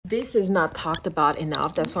This is not talked about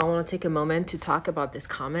enough. That's why I want to take a moment to talk about this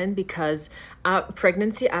comment, because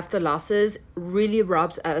pregnancy after losses really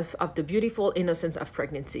robs us of the beautiful innocence of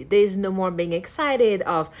pregnancy. There is no more being excited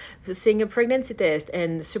of seeing a pregnancy test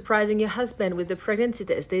and surprising your husband with the pregnancy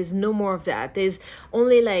test. There's no more of that. There's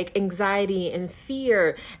only like anxiety and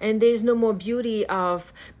fear, and there's no more beauty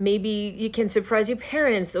of maybe you can surprise your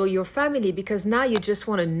parents or your family, because now you just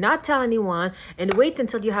want to not tell anyone and wait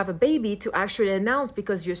until you have a baby to actually announce,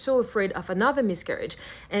 because you're so afraid of another miscarriage.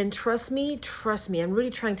 And trust me, I'm really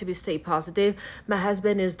trying to stay positive. My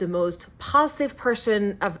husband is the most positive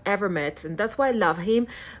person I've ever met, and that's why I love him.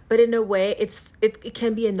 But in a way, it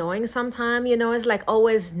can be annoying sometimes, you know. It's like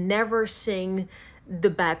always never saying the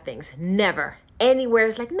bad things, never anywhere.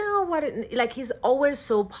 It's like, no, like he's always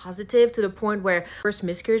so positive, to the point where first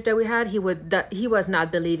miscarriage that we had, he was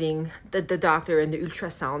not believing the doctor and the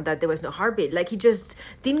ultrasound that there was no heartbeat. Like he just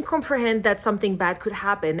didn't comprehend that something bad could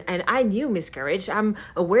happen. And I knew miscarriage, I'm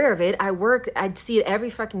aware of it, I'd see it every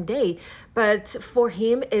fucking day. But for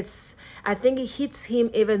him, I think it hits him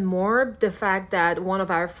even more, the fact that one of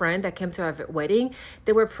our friends that came to our wedding,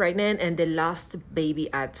 they were pregnant and they lost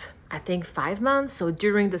baby at, I think, 5 months, so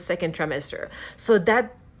during the second trimester. So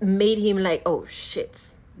that made him like, oh shit,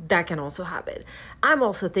 that can also happen. I'm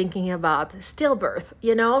also thinking about stillbirth,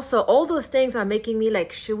 you know. So all those things are making me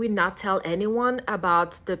like, should we not tell anyone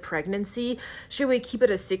about the pregnancy? Should we keep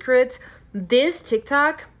it a secret? This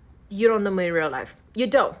TikTok, you don't know me in real life. You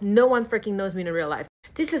don't. No one freaking knows me in real life.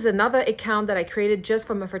 This is another account that I created just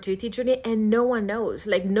for my fertility journey, and no one knows.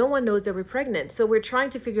 Like, no one knows that we're pregnant. So we're trying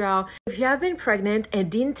to figure out, if you have been pregnant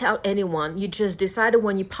and didn't tell anyone, you just decided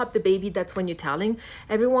when you pop the baby, that's when you're telling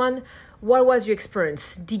everyone, what was your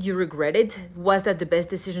experience? Did you regret it? Was that the best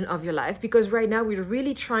decision of your life? Because right now we're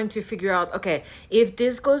really trying to figure out, okay, if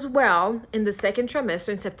this goes well in the second trimester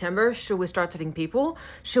in September, should we start telling people?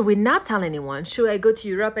 Should we not tell anyone? Should I go to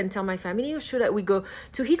Europe and tell my family? Or should we go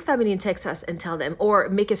to his family in Texas and tell them? Or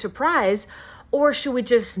make a surprise? Or should we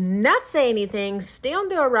just not say anything, stay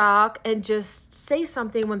under a rock, and just say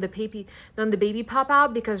something when the baby pop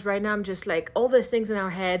out? Because right now I'm just like, all those things in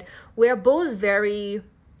our head, we're both very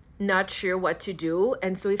not sure what to do.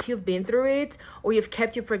 And so if you've been through it, or you've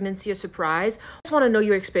kept your pregnancy a surprise, I just want to know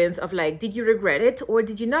your experience of like, did you regret it, or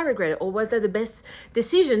did you not regret it, or was that the best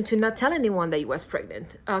decision to not tell anyone that you was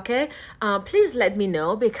pregnant? Okay, please let me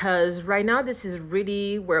know, because right now this is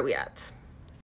really where we at.